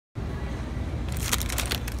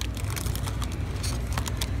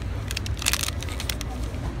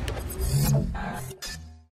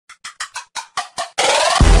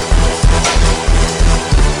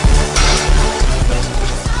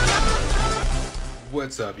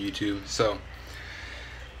What's up, YouTube? So,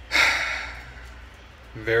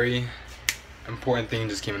 very important thing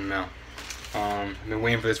just came in the mail. I've been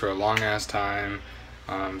waiting for this for a long ass time.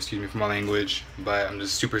 Excuse me for my language, but I'm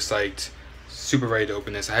just super psyched, super ready to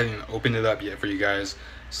open this. I haven't even opened it up yet for you guys,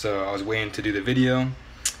 so I was waiting to do the video,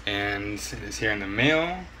 and it's here in the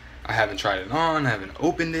mail. I haven't tried it on, I haven't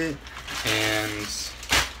opened it, and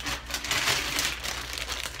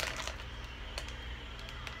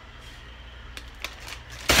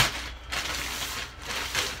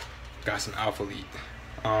got some ALPHALETE.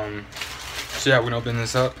 So yeah, we're gonna open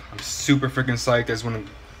this up. I'm super freaking psyched. I just wanna,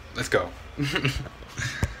 let's go. Okay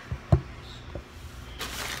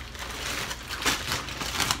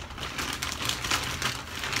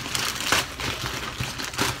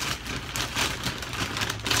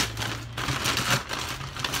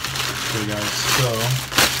guys, so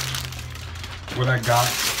what I got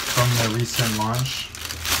from the recent launch,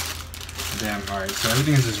 damn, alright, so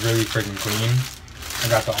everything is just really freaking clean. I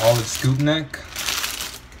got the olive scoop neck,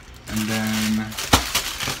 and then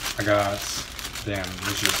I got, damn,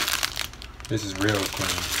 this is real clean.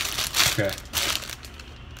 Okay.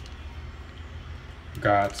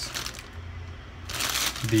 Got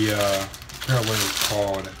the I forgot what it's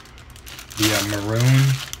called, the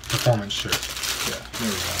maroon performance shirt. Yeah, there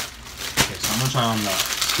we go. Okay, so I'm gonna try on the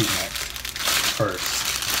scoop neck first.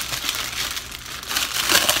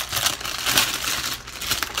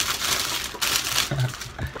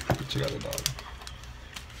 Check out the dog.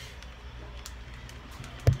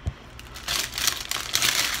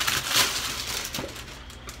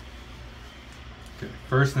 Okay,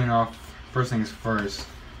 first things first,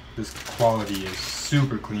 this quality is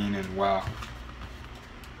super clean, and wow.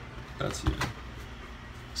 That's huge.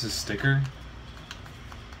 This is a sticker.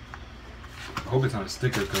 I hope it's not a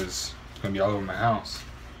sticker because it's gonna be all over my house.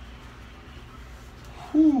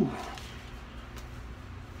 Whew.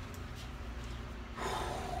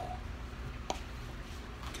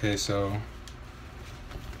 Okay, so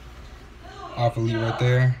ALPHALETE right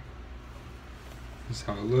there. This is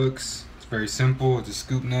how it looks. It's very simple. It's a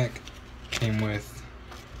scoop neck. Came with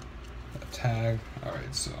a tag.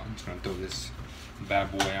 Alright, so I'm just gonna throw this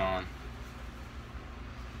bad boy on.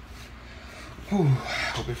 Whew,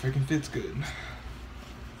 hope it freaking fits good.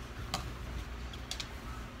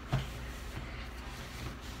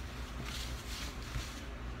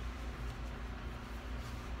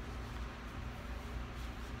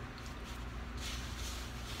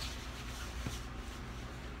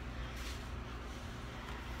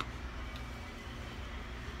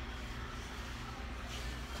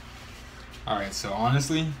 Alright, so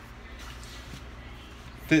honestly,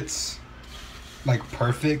 fits like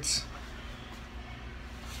perfect.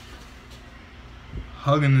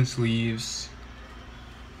 Hugging the sleeves.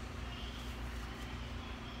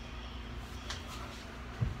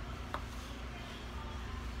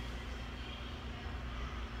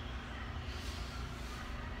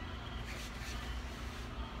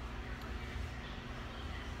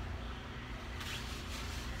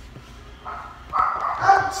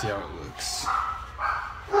 Let's see how it looks.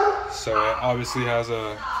 So it obviously has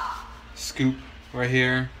a scoop right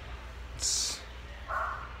here. It's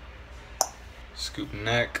scoop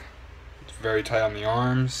neck. It's very tight on the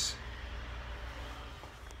arms.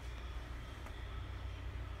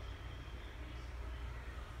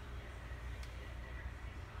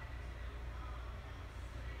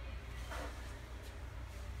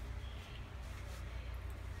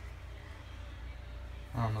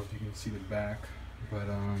 I don't know if you can see the back, but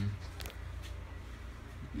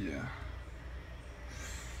yeah.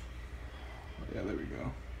 Yeah, there we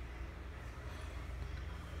go.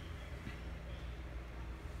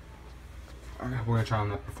 Alright, we're gonna try on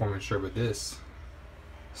that performance shirt with this.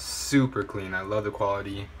 Super clean. I love the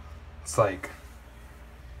quality. It's like,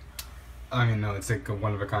 I don't even know, it's like a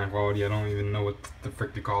one of a kind quality. I don't even know what the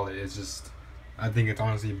frick to call it. It's just, I think it's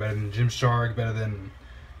honestly better than Gymshark, better than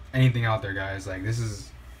anything out there, guys. Like, this is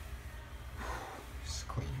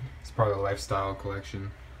clean. It's part of the lifestyle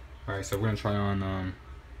collection. Alright, so we're gonna try on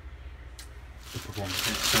the performance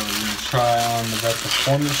shirt. So we're gonna try on the red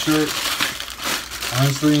performance shirt.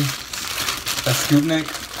 Honestly, that scoop neck,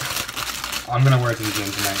 I'm gonna wear it to the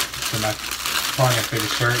gym tonight. So my probably my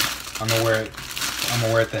favorite shirt. I'm gonna wear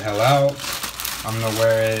it the hell out. I'm gonna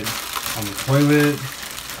wear it on the toilet.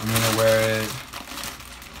 I'm gonna wear it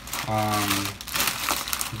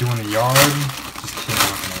doing the yard. Just kidding, I'm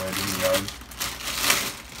not gonna wear it in the yard.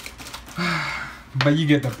 But you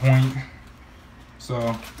get the point.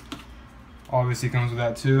 So obviously comes with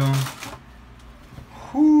that too.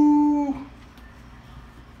 Whoo.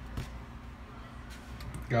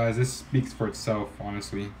 Guys, this speaks for itself,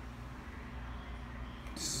 honestly.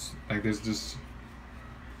 Like there's just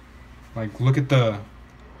like look at the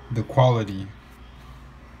quality.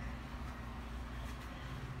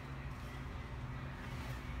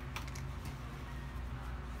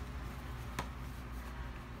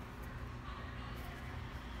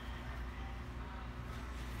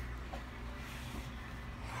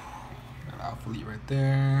 Got ALPHALETE right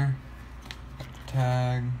there.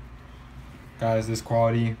 Tag. Guys, this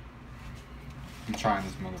quality. I'm trying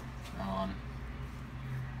this mother on.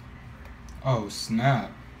 Oh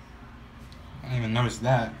snap. I didn't even notice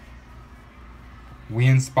that. We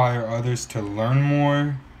inspire others to learn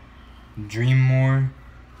more, dream more,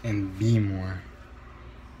 and be more.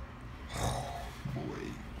 Oh boy.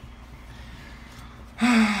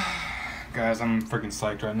 Guys, I'm freaking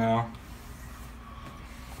psyched right now.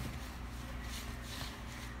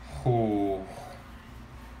 Oh.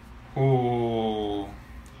 Oh.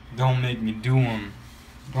 Don't make me do them.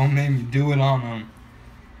 Don't make me do it on them.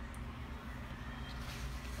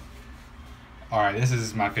 Alright, this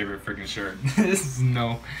is my favorite freaking shirt. There's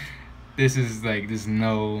no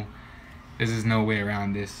way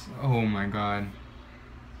around this. Oh my god.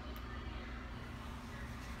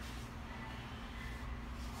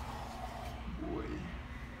 Boy.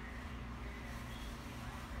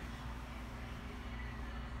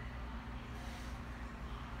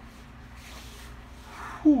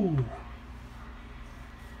 Whew.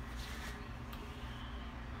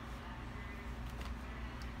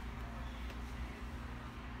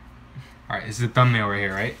 Alright, this is the thumbnail right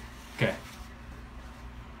here, right? Okay.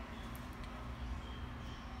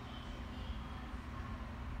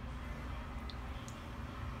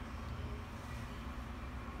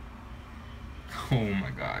 Oh my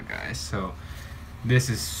god, guys. So this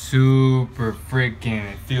is super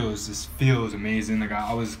freaking, this feels amazing. Like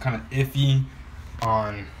I was kind of iffy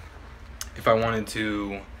on if I wanted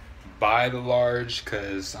to buy the large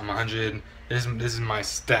because I'm 100. This is my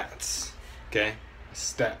stats, okay?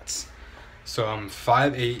 Stats. So I'm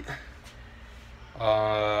 5'8",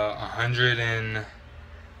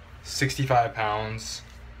 165 pounds.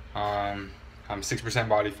 I'm 6%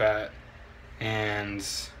 body fat, and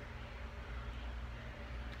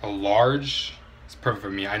a large is perfect for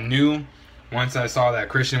me. I knew once I saw that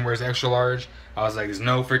Christian wears extra large, I was like, there's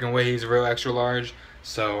no freaking way he's a real extra large.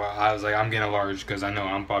 So I was like, I'm getting a large because I know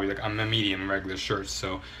I'm probably like, I'm a medium in regular shirts.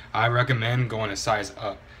 So I recommend going a size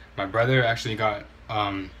up. My brother actually got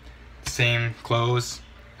same clothes,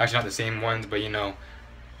 actually not the same ones, but you know,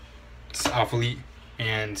 it's ALPHALETE,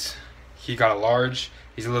 and he got a large.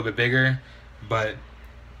 He's a little bit bigger, but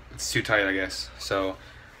it's too tight, I guess. So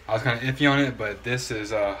I was kind of iffy on it, but this is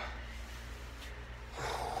that's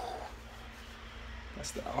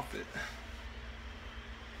the outfit.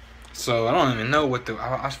 So I don't even know what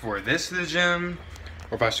I should wear this to the gym,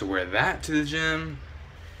 or if I should wear that to the gym.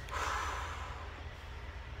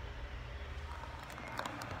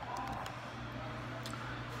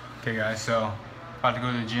 Okay guys, so about to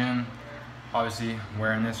go to the gym. Obviously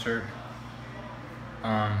wearing this shirt,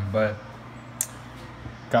 but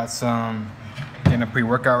got getting a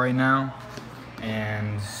pre-workout right now,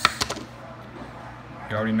 and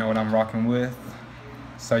you already know what I'm rocking with.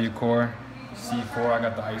 Cellucor C4. I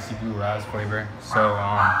got the icy blue raz flavor. So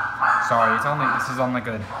sorry, this is on like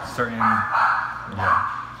a certain, yeah,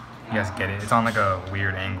 you guys get it. It's on like a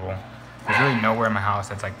weird angle. There's really nowhere in my house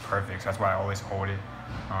that's like perfect, so that's why I always hold it.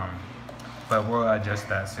 But we'll adjust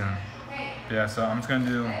that soon. Yeah, so I'm just gonna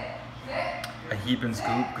do a heap and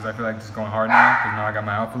scoop because I feel like this is going hard now. Because now I got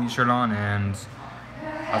my ALPHALETE shirt on, and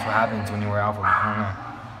that's what happens when you wear ALPHALETE. I don't know.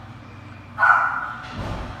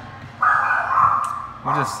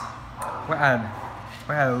 We'll add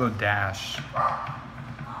a little dash.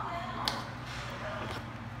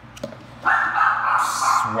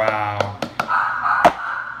 Wow.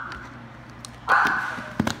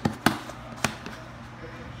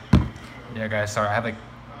 Yeah, guys, sorry, I have like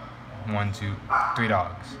 1, 2, 3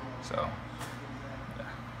 dogs, so yeah.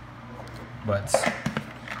 But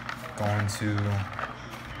going to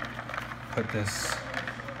put this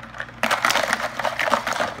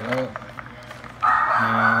up,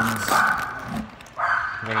 and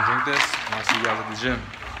I'm gonna drink this, and I'll see you guys at the gym.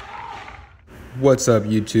 What's up,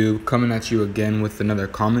 YouTube? Coming at you again with another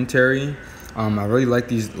commentary. I really like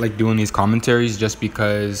doing these commentaries just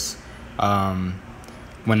because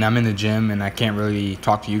when I'm in the gym and I can't really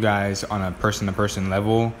talk to you guys on a person-to-person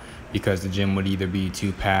level because the gym would either be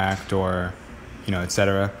too packed or, you know,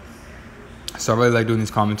 etc. So I really like doing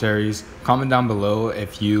these commentaries. Comment down below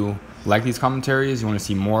if you like these commentaries, you want to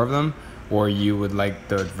see more of them, or you would like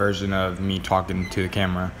the version of me talking to the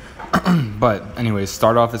camera. But anyways,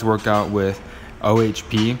 start off this workout with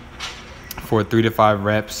OHP for 3 to 5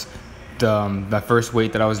 reps. The first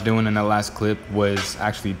weight that I was doing in that last clip was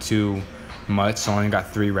actually too much, so I only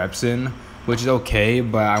got 3 reps in, which is okay,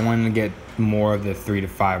 but I wanted to get more of the 3 to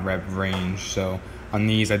 5 rep range. So on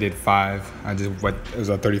these I did 5. It was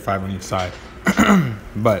a 35 on each side.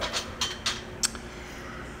 But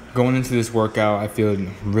going into this workout, I feel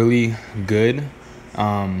really good.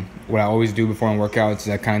 What I always do before I work out is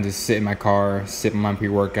I kind of just sit in my car, sip my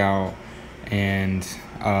pre-workout, and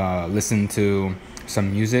listen to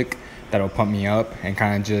some music that'll pump me up and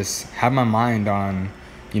kind of just have my mind on,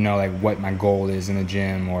 like what my goal is in the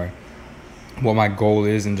gym or what my goal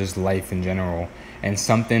is in just life in general, and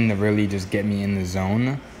something to really just get me in the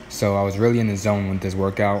zone. So I was really in the zone with this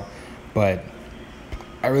workout, but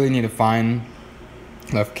I really need to find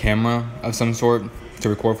a camera of some sort to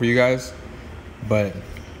record for you guys. But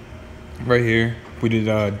right here, we did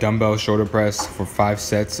a dumbbell shoulder press for 5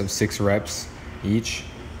 sets of 6 reps each.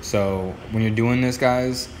 So when you're doing this,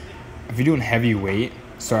 guys, if you're doing heavy weight,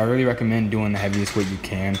 so I really recommend doing the heaviest weight you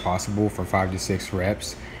can possible for 5 to 6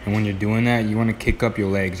 reps. And when you're doing that, you want to kick up your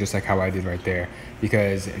legs just like how I did right there.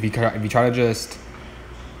 Because if you try to just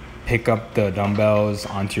pick up the dumbbells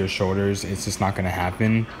onto your shoulders, it's just not going to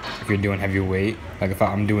happen if you're doing heavy weight. Like if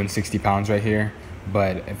I'm doing 60 pounds right here,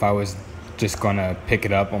 but if I was just going to pick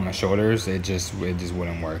it up on my shoulders, it just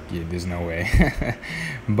wouldn't work. There's no way.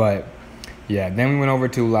 But yeah, then we went over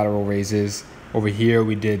to lateral raises. Over here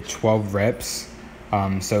we did 12 reps.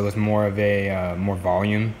 So it was more of a more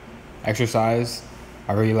volume exercise.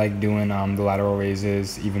 I really like doing the lateral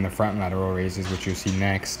raises, even the front lateral raises, which you'll see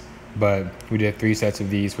next. But we did 3 sets of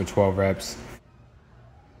these for 12 reps.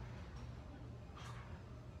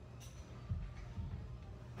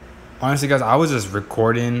 Honestly, guys, I was just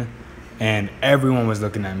recording and everyone was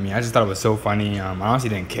looking at me. I just thought it was so funny. I honestly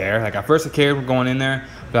didn't care. Like at first I cared going in there,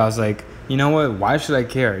 but I was like, you know what? Why should I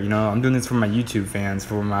care? I'm doing this for my YouTube fans,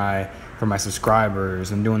 for my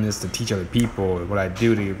subscribers. I'm doing this to teach other people what I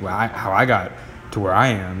do, how I got to where I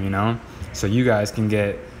am, so you guys can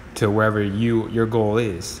get to wherever your goal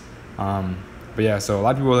is. But yeah, so a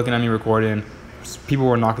lot of people were looking at me recording. People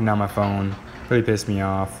were knocking down my phone. Really pissed me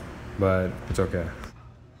off, but it's okay.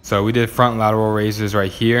 So we did front lateral raises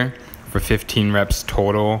right here for 15 reps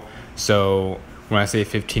total. So when I say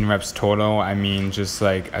 15 reps total, I mean just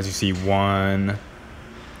like, as you see, 1,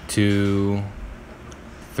 2,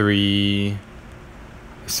 3,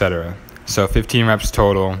 etc. So 15 reps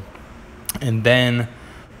total. And then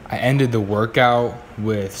I ended the workout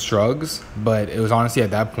with shrugs, but it was honestly at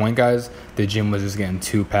that point, guys, the gym was just getting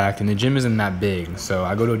too packed, and the gym isn't that big. So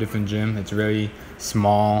I go to a different gym. It's really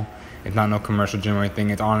small. It's not no commercial gym or anything.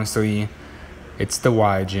 It's the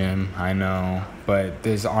Y gym, I know, but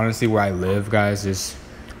there's honestly where I live, guys, there's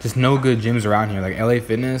just no good gyms around here. Like LA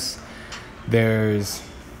Fitness,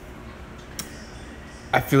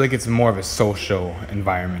 I feel like it's more of a social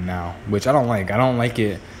environment now, which I don't like. I don't like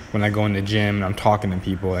it when I go in the gym and I'm talking to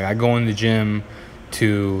people. Like I go in the gym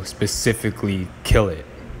to specifically kill it,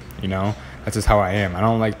 That's just how I am. I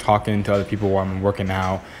don't like talking to other people while I'm working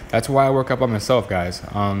out. That's why I work out by myself, guys.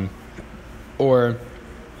 Or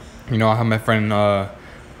I have my friend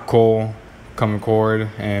Cole come record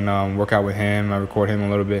and work out with him. I record him a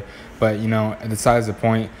little bit. But, besides the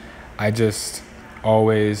point, I just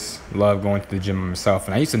always love going to the gym myself.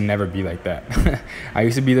 And I used to never be like that. I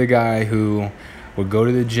used to be the guy who would go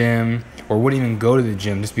to the gym or wouldn't even go to the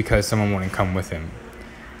gym just because someone wouldn't come with him.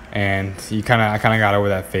 And I kind of got over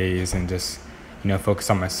that phase and just, focus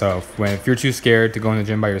on myself. If you're too scared to go in the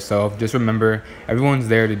gym by yourself, just remember everyone's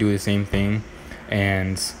there to do the same thing.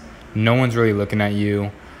 And no one's really looking at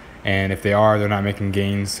you, and if they are, they're not making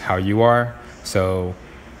gains how you are. So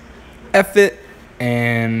F it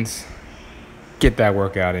and get that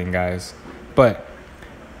workout in, guys. But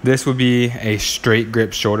this would be a straight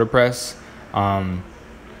grip shoulder press.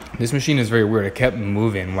 This machine is very weird. It kept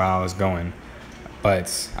moving while I was going,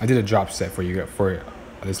 but I did a drop set for you for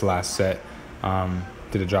this last set.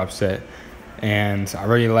 Did a drop set, and I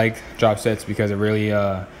really like drop sets because it really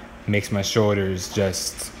makes my shoulders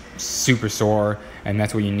just super sore, and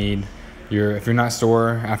that's what you need. If you're not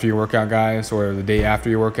sore after your workout, guys, or the day after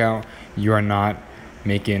your workout, you are not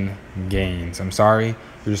making gains. I'm sorry,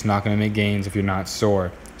 you're just not going to make gains if you're not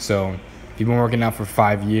sore. So if you've been working out for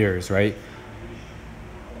 5 years, right,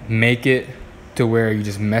 make it to where you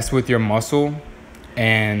just mess with your muscle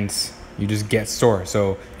and you just get sore.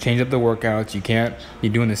 So change up the workouts. You can't be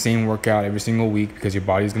doing the same workout every single week because your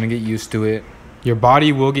body's going to get used to it. Your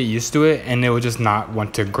body will get used to it, and it will just not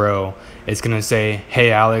want to grow. It's going to say,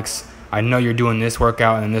 hey, Alex, I know you're doing this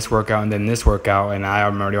workout and then this workout and then this workout, and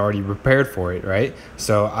I'm already prepared for it, right?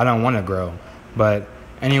 So I don't want to grow. But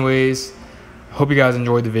anyways, hope you guys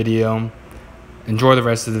enjoyed the video. Enjoy the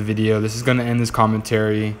rest of the video. This is going to end this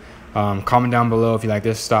commentary. Comment down below if you like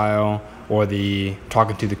this style or the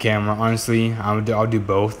talking to the camera. Honestly, I'll do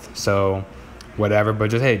both, so whatever. But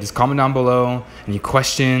just, hey, just comment down below any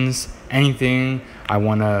questions, anything. I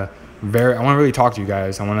want to really talk to you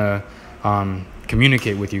guys. I want to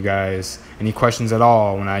communicate with you guys. Any questions at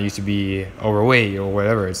all when I used to be overweight or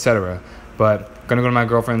whatever, etc. But gonna go to my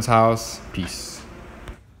girlfriend's house. Peace.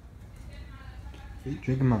 Are you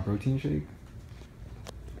drinking my protein shake?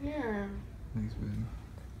 Yeah. Thanks, babe.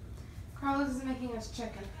 Carlos is making us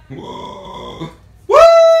chicken. Whoa!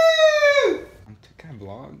 Woo! Can I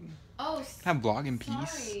vlog? Oh, can I vlog in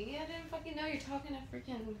peace? Sorry, I didn't fucking know you're talking to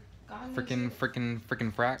freaking God. Freaking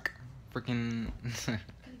frack. Freaking.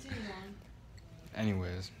 Continue on.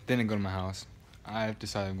 Anyways, didn't go to my house. I've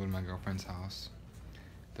decided to go to my girlfriend's house.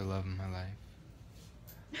 The love of my life.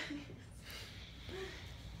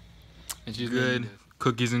 And she's good.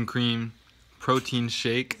 Cookies and cream. Protein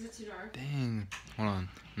shake. Is it too dark? Dang. Hold on.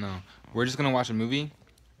 No. We're just gonna watch a movie.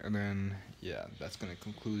 And then, yeah, that's gonna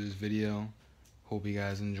conclude this video. Hope you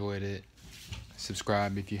guys enjoyed it.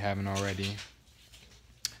 Subscribe if you haven't already.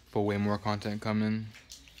 For way more content coming.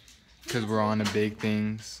 Because we're on to big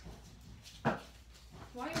things. Why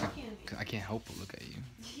are you looking at me? I can't help but look at you.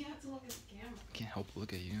 You have to look at the camera. I can't help but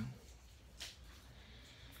look at you.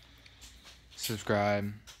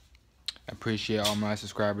 Subscribe. I appreciate all my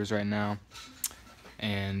subscribers right now.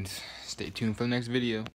 And stay tuned for the next video.